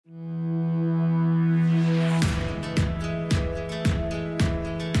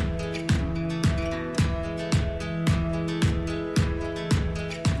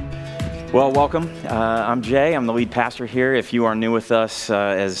Well, welcome. I'm Jay. I'm the lead pastor here. If you are new with us,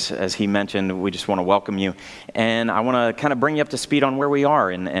 as he mentioned, we just want to welcome you. And I want to kind of bring you up to speed on where we are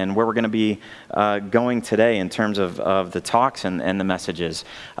and where we're going to be going today in terms of the talks and the messages.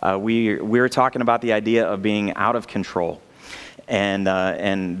 We're talking about the idea of being out of control. And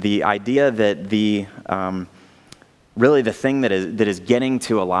the idea that really the thing that is getting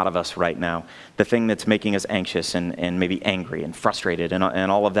to a lot of us right now, the thing that's making us anxious and maybe angry and frustrated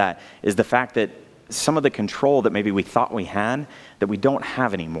and all of that, is the fact that some of the control that maybe we thought we had, that we don't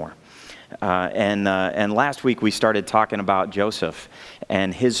have anymore. And last week we started talking about Joseph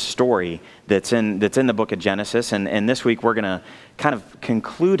and his story that's in the book of Genesis, and this week we're going to kind of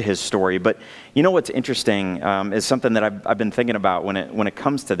conclude his story. But you know what's interesting is something that I've been thinking about when it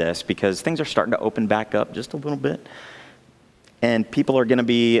comes to this, because things are starting to open back up just a little bit, and people are going to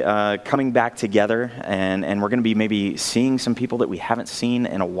be coming back together, and we're going to be maybe seeing some people that we haven't seen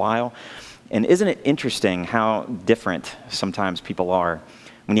in a while. And isn't it interesting how different sometimes people are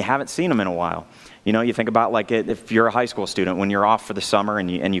when you haven't seen them in a while? You know, you think about like if you're a high school student, when you're off for the summer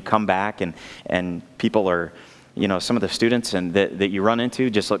and you come back and people are, you know, some of the students and that you run into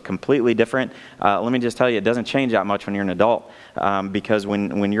just look completely different. Let me just tell you, it doesn't change that much when you're an adult, because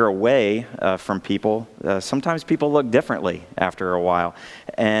when you're away from people, sometimes people look differently after a while.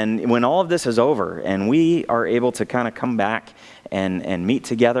 And when all of this is over and we are able to kind of come back and meet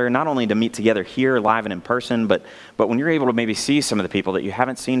together, not only to meet together here live and in person, but when you're able to maybe see some of the people that you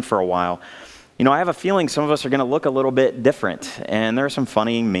haven't seen for a while, you know, I have a feeling some of us are going to look a little bit different. And there are some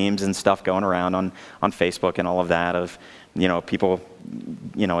funny memes and stuff going around on Facebook and all of that of, you know, people,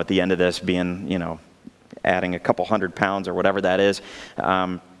 you know, at the end of this being, you know, adding a couple 100 pounds or whatever that is,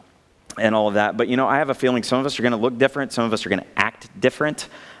 and all of that. But, you know, I have a feeling some of us are going to look different. Some of us are going to act different.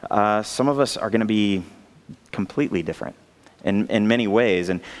 Some of us are going to be completely different in many ways.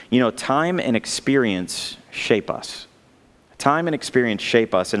 And, you know, time and experience shape us. Time and experience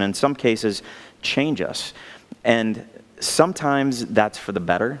shape us, and in some cases, change us. And sometimes that's for the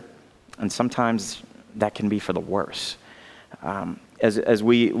better, and sometimes that can be for the worse. As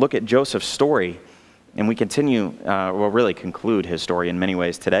we look at Joseph's story, and we continue, we'll really conclude his story in many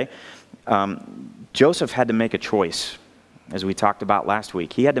ways today, Joseph had to make a choice, as we talked about last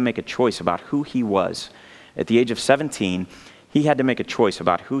week. He had to make a choice about who he was. At the age of 17, he had to make a choice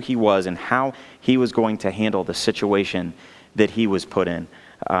about who he was and how he was going to handle the situation that he was put in.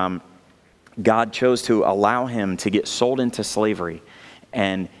 God chose to allow him to get sold into slavery,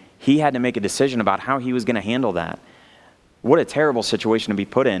 and he had to make a decision about how he was going to handle that. What a terrible situation to be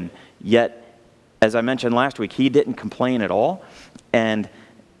put in, yet, as I mentioned last week, he didn't complain at all, and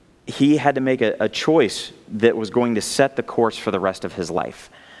he had to make a choice that was going to set the course for the rest of his life.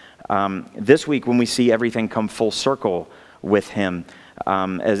 This week, when we see everything come full circle with him,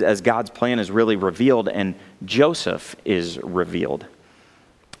 as God's plan is really revealed and Joseph is revealed.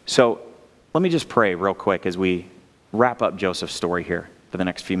 So let me just pray real quick as we wrap up Joseph's story here for the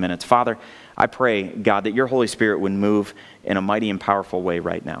next few minutes. Father, I pray, God, that your Holy Spirit would move in a mighty and powerful way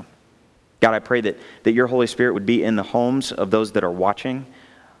right now. God, I pray that your Holy Spirit would be in the homes of those that are watching.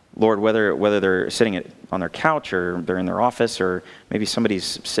 Lord, whether they're sitting on their couch or they're in their office or maybe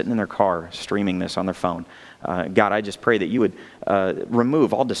somebody's sitting in their car streaming this on their phone. God, I just pray that you would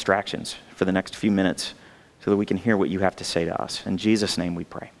remove all distractions for the next few minutes so that we can hear what you have to say to us. In Jesus' name we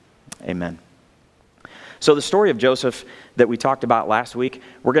pray. Amen. So the story of Joseph that we talked about last week,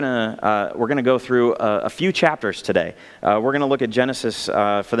 we're gonna go through a few chapters today. We're gonna look at Genesis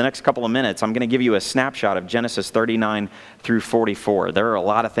for the next couple of minutes. I'm gonna give you a snapshot of Genesis 39 through 44. There are a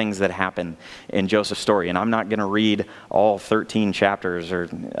lot of things that happen in Joseph's story, and I'm not gonna read all 13 chapters or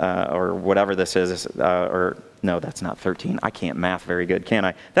whatever this is. Or no, that's not 13. I can't math very good, can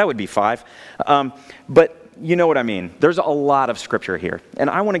I? That would be 5. But you know what I mean. There's a lot of scripture here. And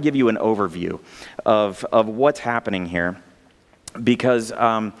I want to give you an overview of what's happening here. Because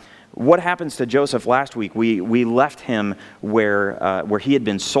what happens to Joseph last week, we left him where he had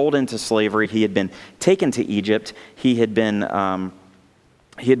been sold into slavery. He had been taken to Egypt. He had been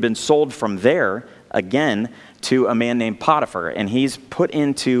sold from there again to a man named Potiphar. And he's put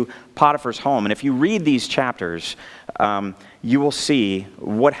into Potiphar's home. And if you read these chapters, you will see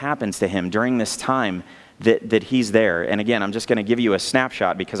what happens to him during this time that he's there. And again, I'm just going to give you a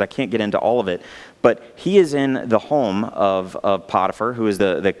snapshot because I can't get into all of it. But he is in the home of Potiphar, who is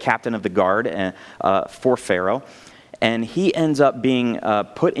the captain of the guard for Pharaoh. And he ends up being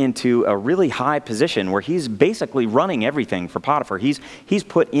put into a really high position where he's basically running everything for Potiphar. He's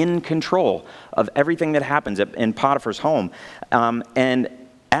put in control of everything that happens in Potiphar's home. And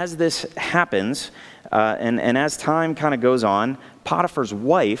as this happens, and as time kind of goes on, Potiphar's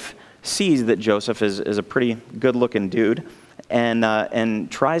wife sees that Joseph is a pretty good-looking dude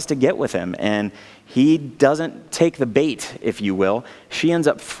and tries to get with him. And he doesn't take the bait, if you will. She ends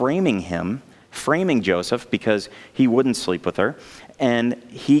up framing Joseph because he wouldn't sleep with her, and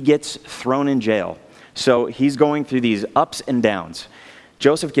he gets thrown in jail. So he's going through these ups and downs.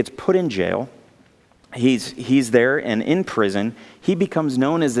 Joseph gets put in jail. He's there and in prison. He becomes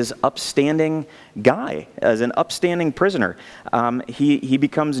known as this upstanding guy, as an upstanding prisoner. He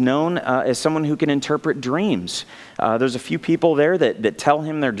becomes known as someone who can interpret dreams. There's a few people there that tell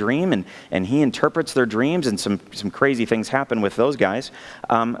him their dream, and he interprets their dreams, and some crazy things happen with those guys.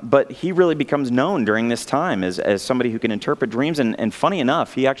 But he really becomes known during this time as somebody who can interpret dreams. And funny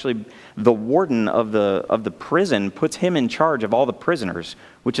enough, the warden of the prison puts him in charge of all the prisoners,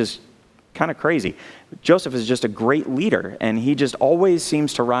 which is kind of crazy. Joseph is just a great leader, and he just always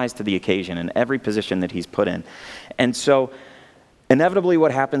seems to rise to the occasion in every position that he's put in. And so, inevitably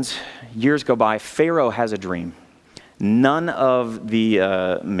what happens, years go by, Pharaoh has a dream. None of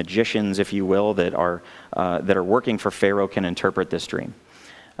the magicians, if you will, that are working for Pharaoh can interpret this dream.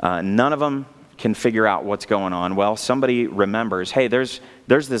 None of them can figure out what's going on. Well, somebody remembers, hey, there's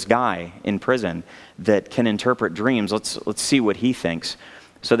this guy in prison that can interpret dreams. Let's see what he thinks.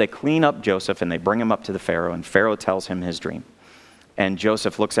 So they clean up Joseph and they bring him up to the Pharaoh, and Pharaoh tells him his dream. And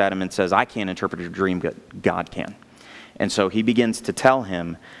Joseph looks at him and says, I can't interpret your dream, but God can. And so he begins to tell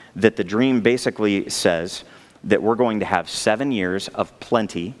him that the dream basically says that we're going to have 7 years of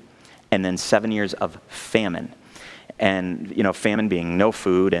plenty and then 7 years of famine. And, famine being no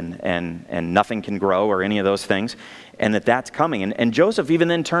food and nothing can grow or any of those things, and that's coming. And Joseph even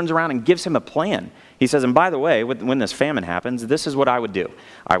then turns around and gives him a plan. He says, and by the way, when this famine happens, this is what I would do.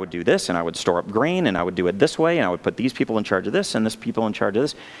 I would do this, and I would store up grain, and I would do it this way, and I would put these people in charge of this, and this people in charge of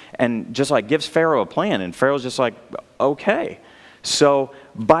this, and just like gives Pharaoh a plan, and Pharaoh's just like, okay. So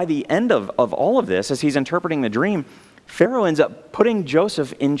by the end of all of this, as he's interpreting the dream, Pharaoh ends up putting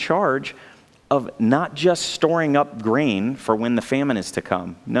Joseph in charge of not just storing up grain for when the famine is to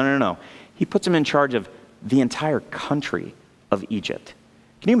come. No. He puts him in charge of the entire country of Egypt.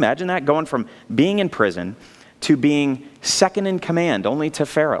 Can you imagine that? Going from being in prison to being second in command only to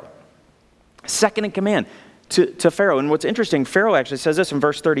Pharaoh. Second in command to Pharaoh. And what's interesting, Pharaoh actually says this in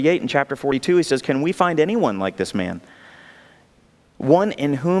verse 38 in chapter 42. He says, can we find anyone like this man? One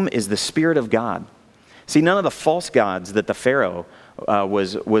in whom is the Spirit of God. See, none of the false gods that the Pharaoh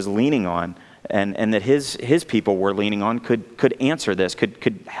was leaning on and that his people were leaning on could answer this,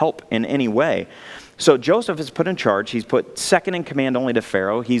 could help in any way. So Joseph is put in charge. He's put second in command only to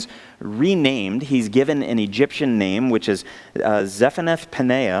Pharaoh. He's renamed. He's given an Egyptian name, which is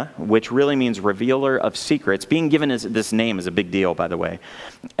Zaphenath-Paneah, which really means revealer of secrets. Being given this name is a big deal, by the way.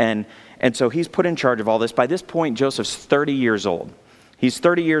 And so he's put in charge of all this. By this point, Joseph's 30 years old. He's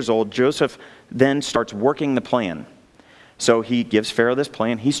 30 years old. Joseph then starts working the plan. So he gives Pharaoh this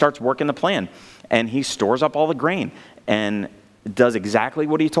plan. He starts working the plan, and he stores up all the grain and does exactly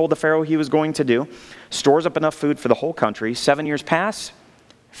what he told the Pharaoh he was going to do, stores up enough food for the whole country. 7 years pass,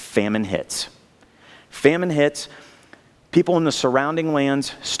 famine hits. Famine hits. People in the surrounding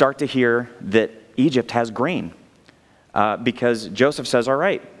lands start to hear that Egypt has grain because Joseph says, all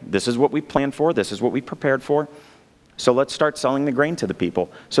right, this is what we planned for, this is what we prepared for, so let's start selling the grain to the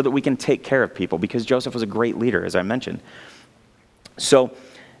people so that we can take care of people, because Joseph was a great leader, as I mentioned. So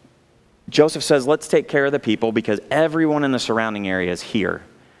Joseph says, let's take care of the people because everyone in the surrounding area is here.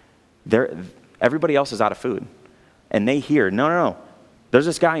 Everybody else is out of food. And they hear, no, there's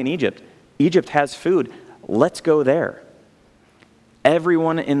this guy in Egypt. Egypt has food. Let's go there.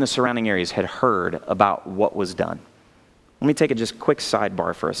 Everyone in the surrounding areas had heard about what was done. Let me take a just quick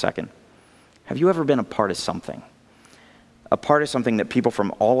sidebar for a second. Have you ever been a part of something? A part of something that people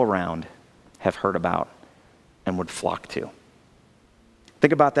from all around have heard about and would flock to?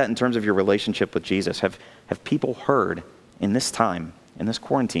 Think about that in terms of your relationship with Jesus. Have people heard in this time, in this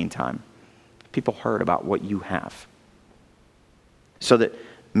quarantine time, people heard about what you have? So that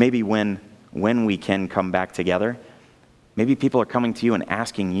maybe when we can come back together, maybe people are coming to you and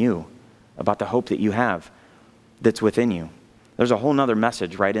asking you about the hope that you have that's within you. There's a whole nother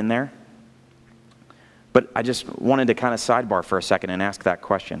message right in there. But I just wanted to kind of sidebar for a second and ask that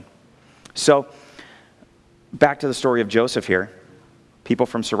question. So, back to the story of Joseph here. People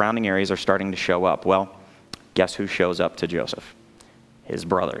from surrounding areas are starting to show up. Well, guess who shows up to Joseph? His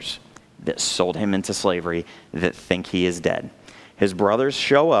brothers that sold him into slavery, that think he is dead. His brothers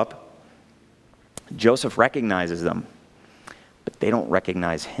show up. Joseph recognizes them, but they don't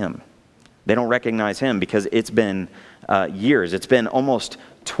recognize him. They don't recognize him because it's been years. It's been almost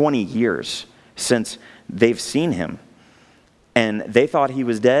 20 years since they've seen him. And they thought he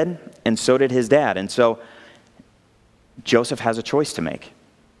was dead, and so did his dad. And so Joseph has a choice to make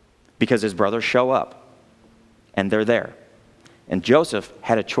because his brothers show up, and they're there. And Joseph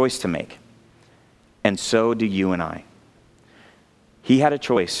had a choice to make, and so do you and I. He had a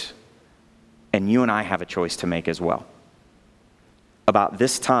choice, and you and I have a choice to make as well. About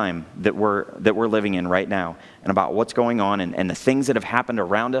this time that we're living in right now, and about what's going on, and the things that have happened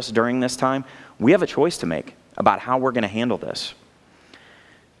around us during this time, we have a choice to make about how we're going to handle this.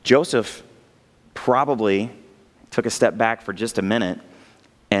 Joseph probably took a step back for just a minute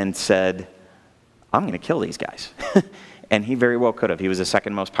and said, I'm going to kill these guys. And he very well could have. He was the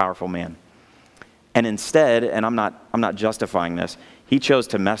second most powerful man. And instead, and I'm not justifying this, he chose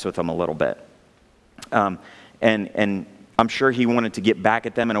to mess with them a little bit. And I'm sure he wanted to get back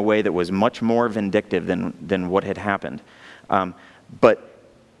at them in a way that was much more vindictive than what had happened. But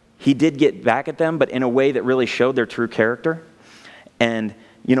he did get back at them, but in a way that really showed their true character. And,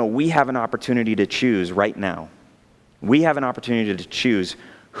 we have an opportunity to choose right now. We have an opportunity to choose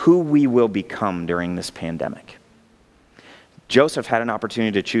who we will become during this pandemic. Joseph had an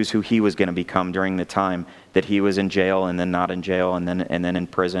opportunity to choose who he was going to become during the time that he was in jail and then not in jail and then in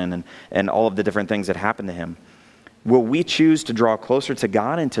prison and all of the different things that happened to him. Will we choose to draw closer to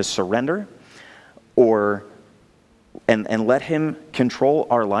God and to surrender and let him control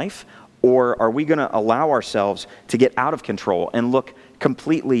our life? Or are we going to allow ourselves to get out of control and look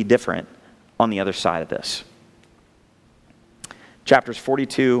completely different on the other side of this? Chapters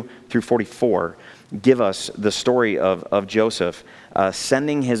 42 through 44 give us the story of Joseph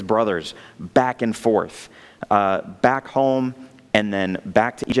sending his brothers back and forth, back home and then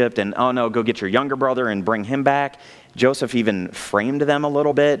back to Egypt. And, oh no, go get your younger brother and bring him back. Joseph even framed them a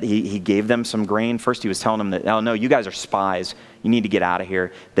little bit. He gave them some grain. First he was telling them that, oh no, you guys are spies. You need to get out of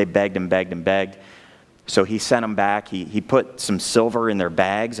here. They begged and begged and begged. So he sent them back. He put some silver in their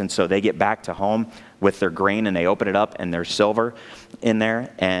bags, and so they get back to home with their grain, and they open it up, and there's silver in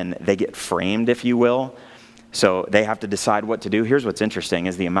there, and they get framed, if you will. So they have to decide what to do. Here's what's interesting,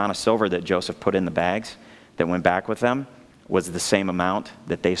 is the amount of silver that Joseph put in the bags that went back with them was the same amount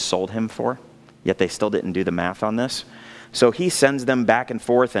that they sold him for, yet they still didn't do the math on this. So he sends them back and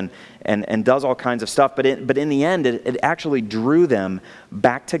forth and does all kinds of stuff, but in the end, it actually drew them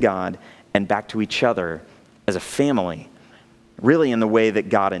back to God and back to each other as a family, really in the way that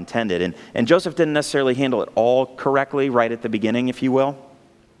God intended. And Joseph didn't necessarily handle it all correctly right at the beginning, if you will,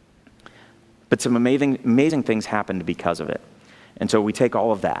 but some amazing things happened because of it. And so we take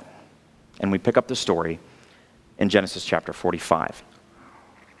all of that and we pick up the story in Genesis chapter 45.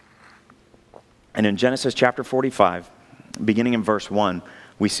 And in Genesis chapter 45, beginning in verse 1,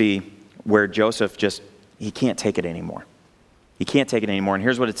 we see where Joseph he can't take it anymore. He can't take it anymore. And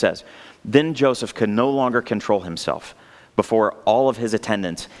here's what it says. Then Joseph could no longer control himself before all of his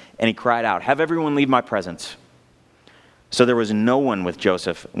attendants, and he cried out, "Have everyone leave my presence." So there was no one with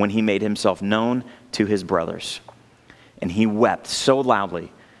Joseph when he made himself known to his brothers. And he wept so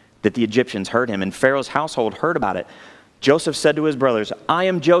loudly that the Egyptians heard him, and Pharaoh's household heard about it. Joseph said to his brothers, "I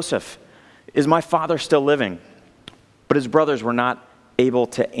am Joseph. Is my father still living?" But his brothers were not able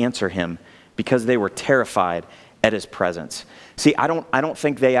to answer him because they were terrified at his presence. See, I don't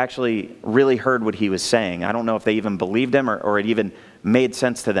think they actually really heard what he was saying. I don't know if they even believed him or it even made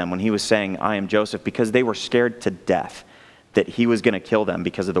sense to them when he was saying, "I am Joseph," because they were scared to death that he was going to kill them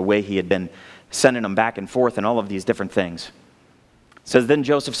because of the way he had been sending them back and forth and all of these different things. It says, then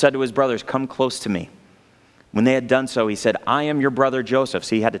Joseph said to his brothers, "Come close to me." When they had done so, he said, "I am your brother Joseph."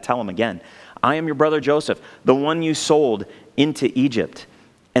 So he had to tell them again, "I am your brother Joseph, the one you sold into Egypt.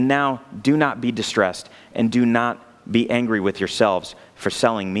 And now do not be distressed and do not be angry with yourselves for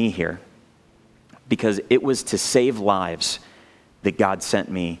selling me here, because it was to save lives that God sent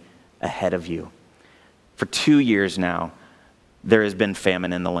me ahead of you. For 2 years now, there has been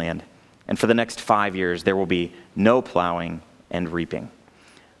famine in the land, and for the next 5 years, there will be no plowing and reaping.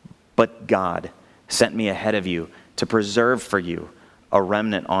 But God sent me ahead of you to preserve for you a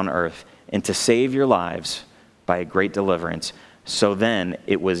remnant on earth and to save your lives by a great deliverance. So then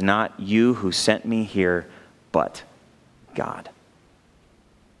it was not you who sent me here, but God."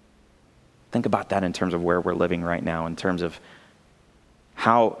 Think about that in terms of where we're living right now, in terms of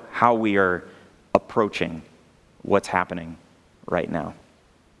how we are approaching what's happening right now.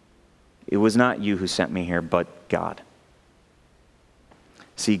 It was not you who sent me here, but God.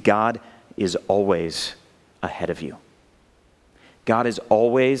 See, God is always ahead of you. God is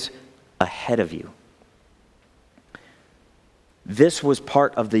always ahead of you. This was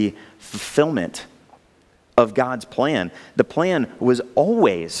part of the fulfillment of God's plan. The plan was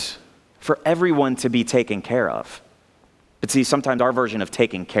always for everyone to be taken care of. But see, sometimes our version of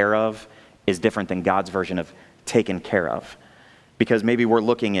taken care of is different than God's version of taken care of. Because maybe we're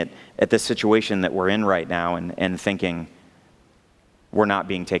looking at this situation that we're in right now and thinking we're not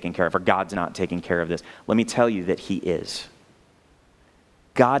being taken care of, or God's not taking care of this. Let me tell you that He is.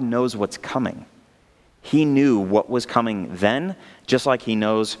 God knows what's coming. He knew what was coming then, just like He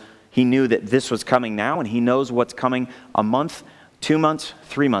knew that this was coming now, and He knows what's coming a month, 2 months,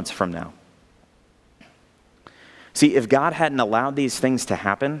 3 months from now. See, if God hadn't allowed these things to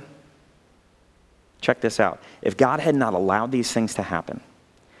happen, check this out. If God had not allowed these things to happen,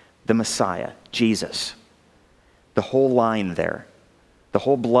 the Messiah, Jesus, the whole line there, the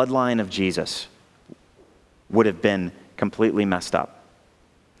whole bloodline of Jesus would have been completely messed up.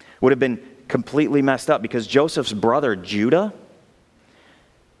 Would have been completely messed up because Joseph's brother, Judah,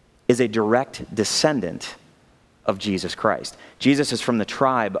 is a direct descendant of Jesus Christ. Jesus is from the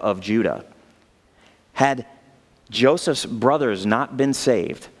tribe of Judah. Had Joseph's brothers not been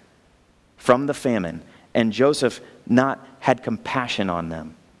saved from the famine, and Joseph not had compassion on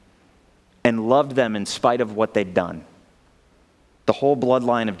them and loved them in spite of what they'd done, the whole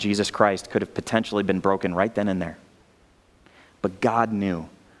bloodline of Jesus Christ could have potentially been broken right then and there. But God knew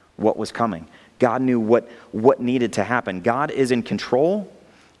what was coming. God knew what needed to happen. God is in control,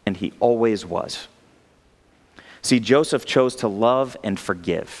 and He always was. See, Joseph chose to love and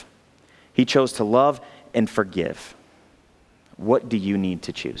forgive. He chose to love and forgive. What do you need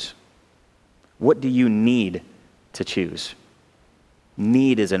to choose? What do you need to choose?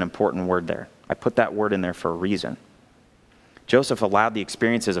 Need is an important word there. I put that word in there for a reason. Joseph allowed the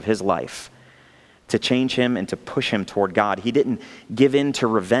experiences of his life to change him and to push him toward God. He didn't give in to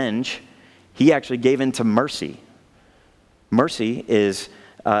revenge. He actually gave in to mercy. Mercy is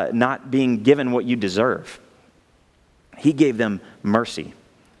not being given what you deserve. He gave them mercy.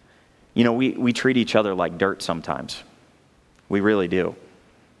 You know, we treat each other like dirt sometimes. We really do.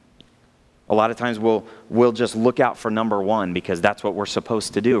 A lot of times we'll just look out for number one because that's what we're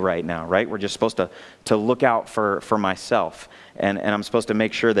supposed to do right now, right? We're just supposed to look out for myself. And I'm supposed to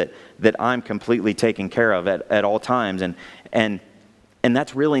make sure that I'm completely taken care of at all times. And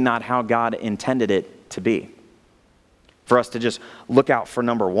that's really not how God intended it to be. For us to just look out for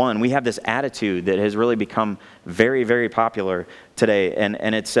number one. We have this attitude that has really become very, very popular today.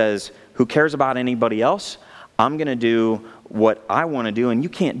 And it says, who cares about anybody else? I'm going to do what I want to do, and you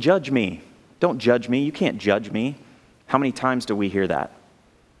can't judge me. Don't judge me. You can't judge me. How many times do we hear that?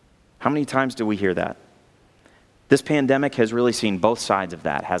 How many times do we hear that? This pandemic has really seen both sides of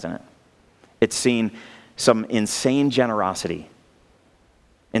that, hasn't it? It's seen some insane generosity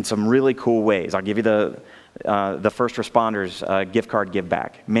in some really cool ways. I'll give you the first responders gift card give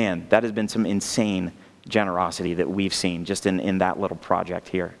back. Man, that has been some insane generosity that we've seen just in that little project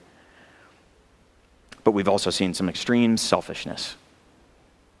here. But we've also seen some extreme selfishness.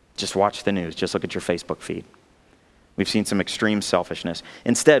 Just watch the news. Just look at your Facebook feed. We've seen some extreme selfishness.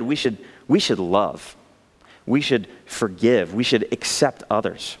 Instead, we should love. We should forgive. We should accept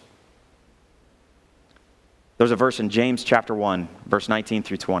others. There's a verse in James chapter 1, verse 19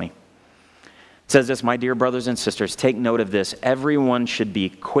 through 20. It says this, my dear brothers and sisters, take note of this. Everyone should be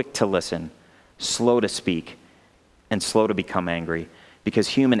quick to listen, slow to speak, and slow to become angry, because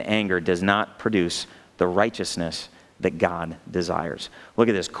human anger does not produce the righteousness that God desires. Look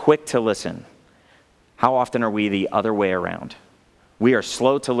at this, quick to listen. How often are we the other way around? We are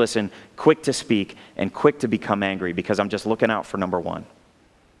slow to listen, quick to speak, and quick to become angry because I'm just looking out for number one.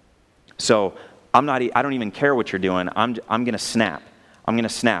 So I don't even care what you're doing. I'm going to snap. I'm going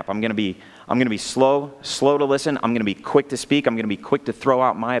to be slow to listen. I'm going to be quick to speak. I'm going to be quick to throw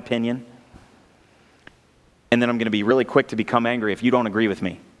out my opinion. And then I'm going to be really quick to become angry if you don't agree with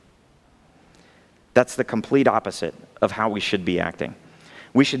me. That's the complete opposite of how we should be acting.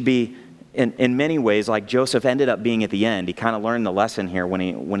 We should be, in many ways, like Joseph ended up being at the end. He kind of learned the lesson here when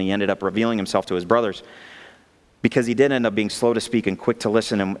he ended up revealing himself to his brothers, because he did end up being slow to speak and quick to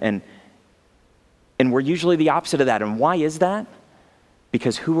listen. And we're usually the opposite of that. And why is that?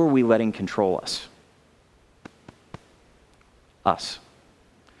 Because who are we letting control us? Us.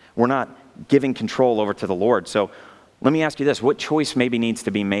 We're not giving control over to the Lord. So let me ask you this. What choice maybe needs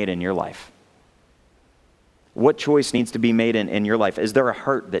to be made in your life? What choice needs to be made in your life? Is there a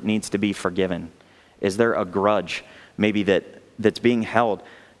hurt that needs to be forgiven? Is there a grudge maybe that's being held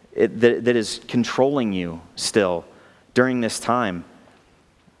that is controlling you still during this time?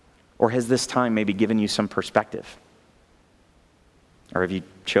 Or has this time maybe given you some perspective? Or have you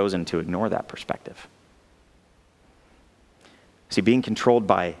chosen to ignore that perspective? See, being controlled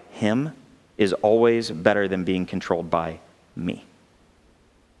by Him is always better than being controlled by me.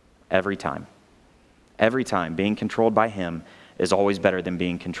 Every time. Every time. Being controlled by him is always better than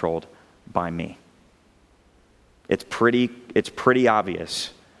being controlled by me. It's pretty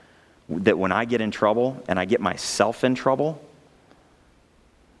obvious that when I get in trouble and I get myself in trouble,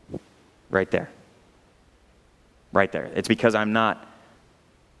 right there. It's because I'm not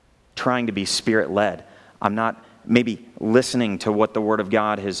trying to be Spirit-led. I'm not maybe listening to what the Word of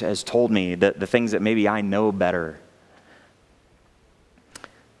God has told me, the things that maybe I know better.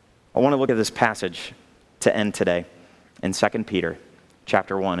 I want to look at this passage to end today in 2 Peter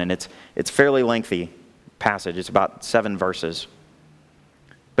chapter 1, and it's a fairly lengthy passage. It's about 7 verses.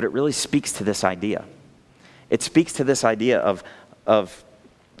 But it really speaks to this idea. It speaks to this idea of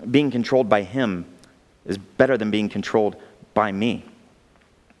being controlled by him is better than being controlled by me.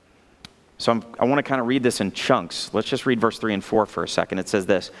 So I want to kind of read this in chunks. Let's just read verse 3 and 4 for a second. It says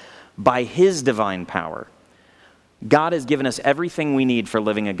this: by his divine power, God has given us everything we need for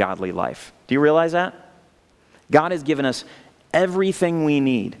living a godly life. Do you realize that? God has given us everything we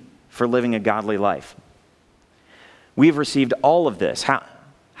need for living a godly life. We've received all of this. How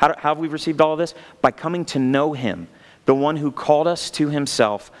have we received all of this? By coming to know him, the one who called us to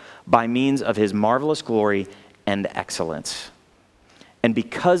himself by means of his marvelous glory and excellence. And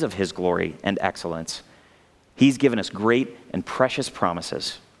because of his glory and excellence, he's given us great and precious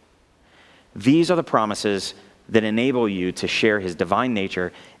promises. These are the promises that enable you to share his divine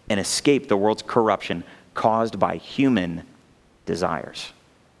nature and escape the world's corruption caused by human desires.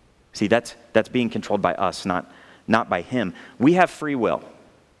 See, that's being controlled by us, not by him. We have free will.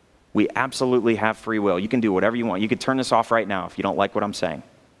 We absolutely have free will. You can do whatever you want. You could turn this off right now if you don't like what I'm saying.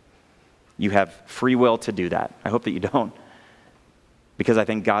 You have free will to do that. I hope that you don't, because I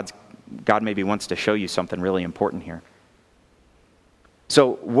think God maybe wants to show you something really important here.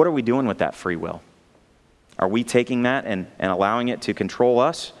 So what are we doing with that free will? Are we taking that and allowing it to control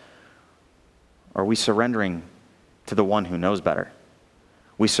us? Or are we surrendering to the one who knows better?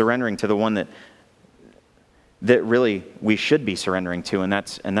 Are we surrendering to the one that really we should be surrendering to, and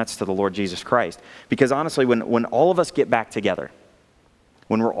that's to the Lord Jesus Christ. Because honestly, when all of us get back together,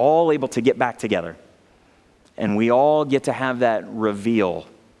 when we're all able to get back together, and we all get to have that reveal,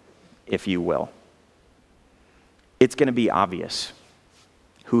 if you will, it's going to be obvious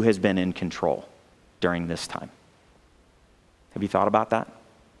who has been in control during this time. Have you thought about that?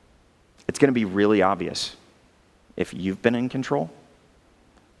 It's going to be really obvious if you've been in control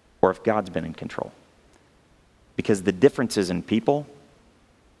or if God's been in control. Because the differences in people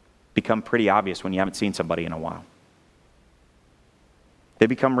become pretty obvious when you haven't seen somebody in a while. They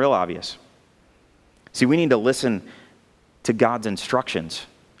become real obvious. See, we need to listen to God's instructions.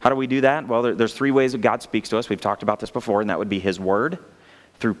 How do we do that? Well, there's 3 ways that God speaks to us. We've talked about this before, and that would be his word,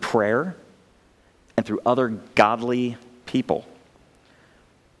 through prayer, and through other godly people.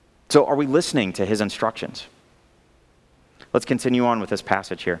 So are we listening to his instructions? Let's continue on with this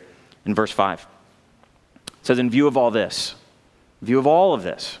passage here in verse 5. It says, in view of all of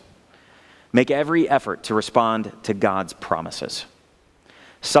this, make every effort to respond to God's promises.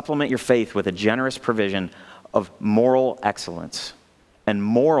 Supplement your faith with a generous provision of moral excellence, and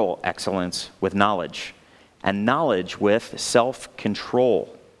moral excellence with knowledge, and knowledge with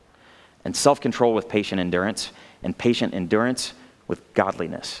self-control, and self-control with patient endurance, and patient endurance with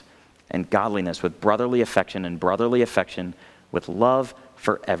godliness, and godliness with brotherly affection, and brotherly affection with love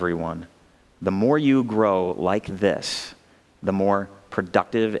for everyone. The more you grow like this, the more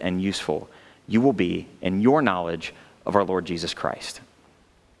productive and useful you will be in your knowledge of our Lord Jesus Christ.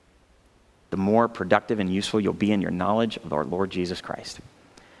 The more productive and useful you'll be in your knowledge of our Lord Jesus Christ.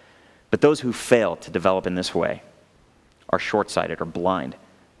 But those who fail to develop in this way are short-sighted or blind,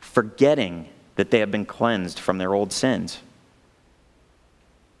 forgetting that they have been cleansed from their old sins.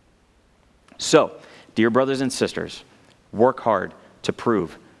 So, dear brothers and sisters, work hard to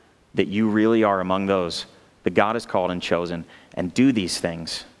prove that you really are among those that God has called and chosen, and do these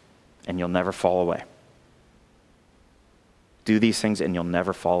things, and you'll never fall away. Do these things, and you'll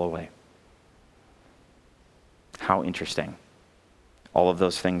never fall away. How interesting all of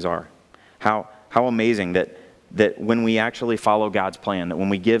those things are. How amazing that when we actually follow God's plan, that when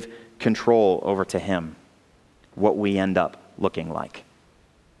we give control over to him, what we end up looking like.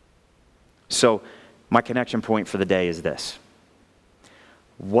 So my connection point for the day is this.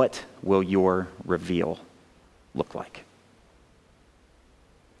 What will your reveal look like?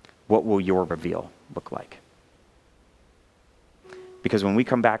 What will your reveal look like? Because when we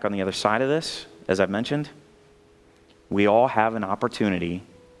come back on the other side of this, as I've mentioned, we all have an opportunity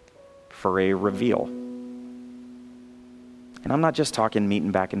for a reveal. And I'm not just talking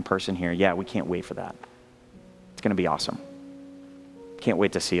meeting back in person here. Yeah, we can't wait for that. It's going to be awesome. Can't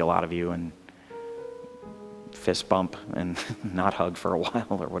wait to see a lot of you and fist bump and not hug for a while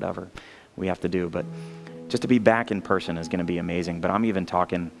or whatever we have to do. But just to be back in person is going to be amazing. But I'm even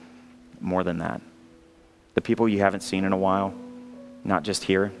talking more than that. The people you haven't seen in a while, not just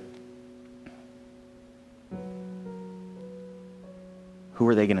here, who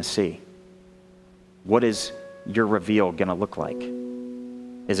are they going to see? What is your reveal going to look like?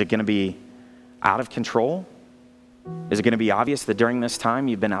 Is it going to be out of control? Is it going to be obvious that during this time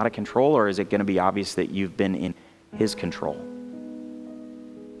you've been out of control, or is it going to be obvious that you've been in His control?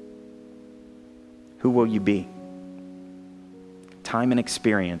 Who will you be? Time and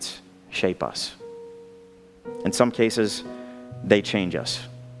experience shape us. In some cases, they change us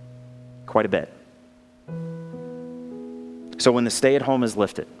quite a bit. So when the stay-at-home is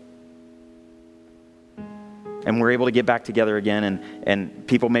lifted, and we're able to get back together again, and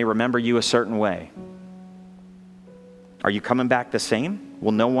people may remember you a certain way, are you coming back the same?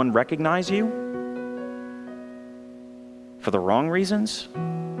 Will no one recognize you for the wrong reasons?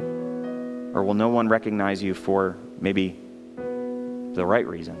 Or will no one recognize you for maybe the right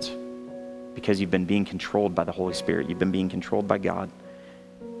reasons? Because you've been being controlled by the Holy Spirit. You've been being controlled by God.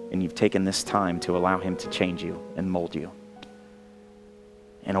 And you've taken this time to allow Him to change you and mold you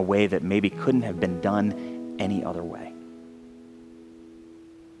in a way that maybe couldn't have been done any other way.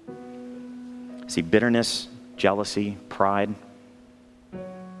 See, bitterness, jealousy, pride,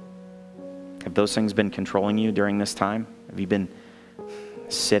 have those things been controlling you during this time? Have you been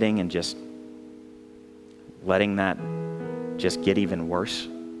sitting and just letting that just get even worse?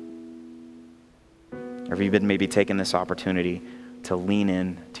 Or have you been maybe taking this opportunity to lean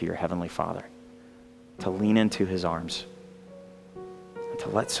in to your Heavenly Father, to lean into His arms, and to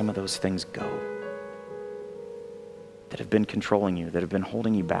let some of those things go that have been controlling you, that have been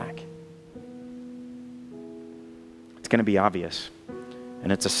holding you back? It's going to be obvious,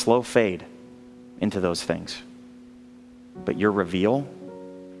 and it's a slow fade into those things. But your reveal,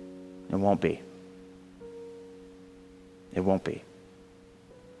 it won't be. It won't be.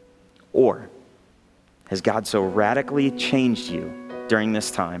 Or has God so radically changed you during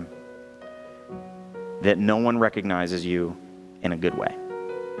this time that no one recognizes you in a good way?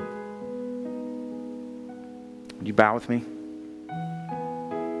 Would you bow with me?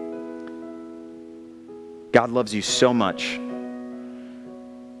 God loves you so much,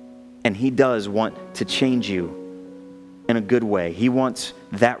 and He does want to change you in a good way. He wants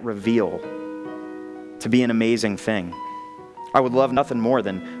that reveal to be an amazing thing. I would love nothing more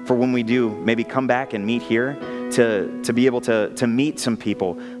than for when we do maybe come back and meet here to be able to meet some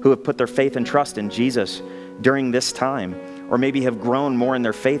people who have put their faith and trust in Jesus during this time, or maybe have grown more in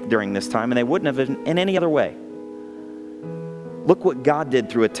their faith during this time, and they wouldn't have in any other way. Look what God did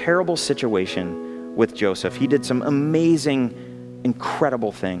through a terrible situation with Joseph. He did some amazing,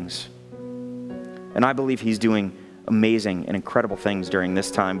 incredible things. And I believe He's doing amazing and incredible things during this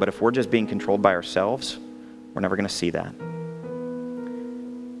time, but if we're just being controlled by ourselves, we're never going to see that.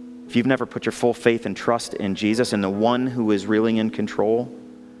 If you've never put your full faith and trust in Jesus and the one who is really in control,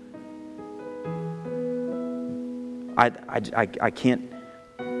 I can't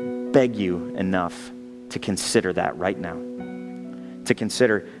beg you enough to consider that right now. To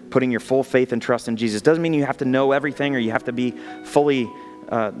consider putting your full faith and trust in Jesus. Doesn't mean you have to know everything or you have to be fully,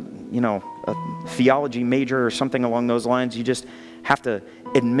 a theology major or something along those lines. You just have to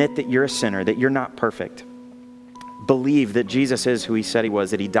admit that you're a sinner, that you're not perfect. Believe that Jesus is who He said He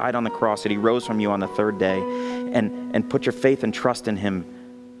was, that He died on the cross, that He rose from you on the third day, and put your faith and trust in Him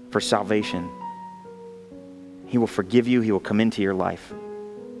for salvation. He will forgive you. He will come into your life.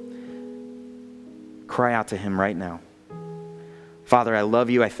 Cry out to Him right now. Father, I love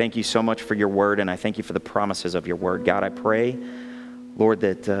You. I thank You so much for Your word, and I thank You for the promises of Your word. God, I pray, Lord,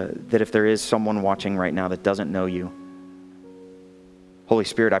 that if there is someone watching right now that doesn't know You, Holy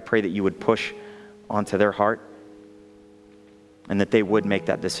Spirit, I pray that You would push onto their heart and that they would make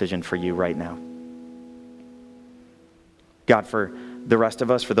that decision for You right now. God, for the rest of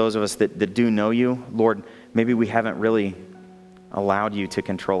us, for those of us that do know You, Lord, maybe we haven't really allowed You to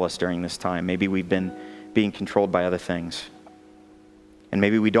control us during this time. Maybe we've been being controlled by other things. And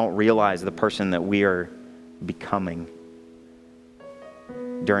maybe we don't realize the person that we are becoming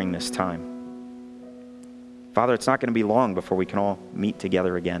during this time. Father, it's not going to be long before we can all meet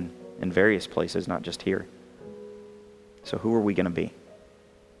together again in various places, not just here. So who are we going to be? Are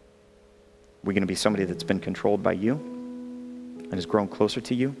we going to be somebody that's been controlled by You and has grown closer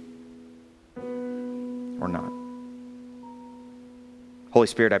to You? Or not? Holy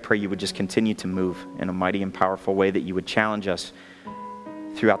Spirit, I pray You would just continue to move in a mighty and powerful way, that You would challenge us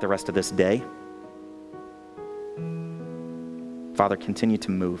throughout the rest of this day. Father, continue to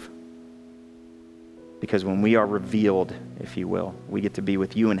move. Because when we are revealed, if you will, we get to be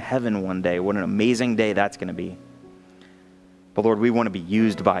with you in heaven one day. What an amazing day that's going to be. But Lord, we want to be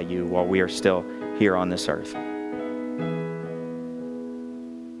used by you while we are still here on this earth.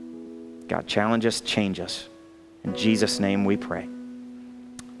 God, challenge us, change us. In Jesus' name we pray.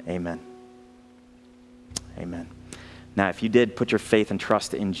 Amen. Amen. Now, if you did put your faith and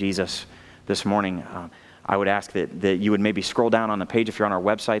trust in Jesus this morning, I would ask that you would maybe scroll down on the page. If you're on our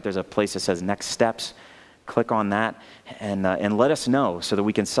website, there's a place that says Next Steps. Click on that and let us know so that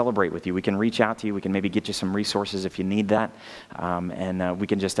we can celebrate with you. We can reach out to you. We can maybe get you some resources if you need that. And we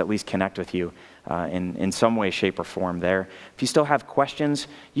can just at least connect with you in some way, shape, or form there. If you still have questions,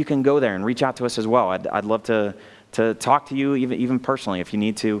 you can go there and reach out to us as well. I'd love to talk to you even personally if you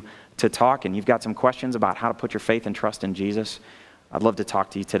need to talk and you've got some questions about how to put your faith and trust in Jesus. I'd love to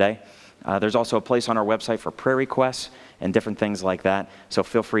talk to you today. There's also a place on our website for prayer requests and different things like that. So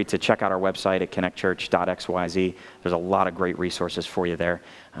feel free to check out our website at connectchurch.xyz. There's a lot of great resources for you there.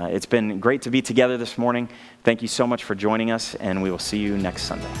 It's been great to be together this morning. Thank you so much for joining us, and we will see you next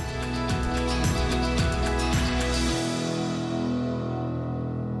Sunday.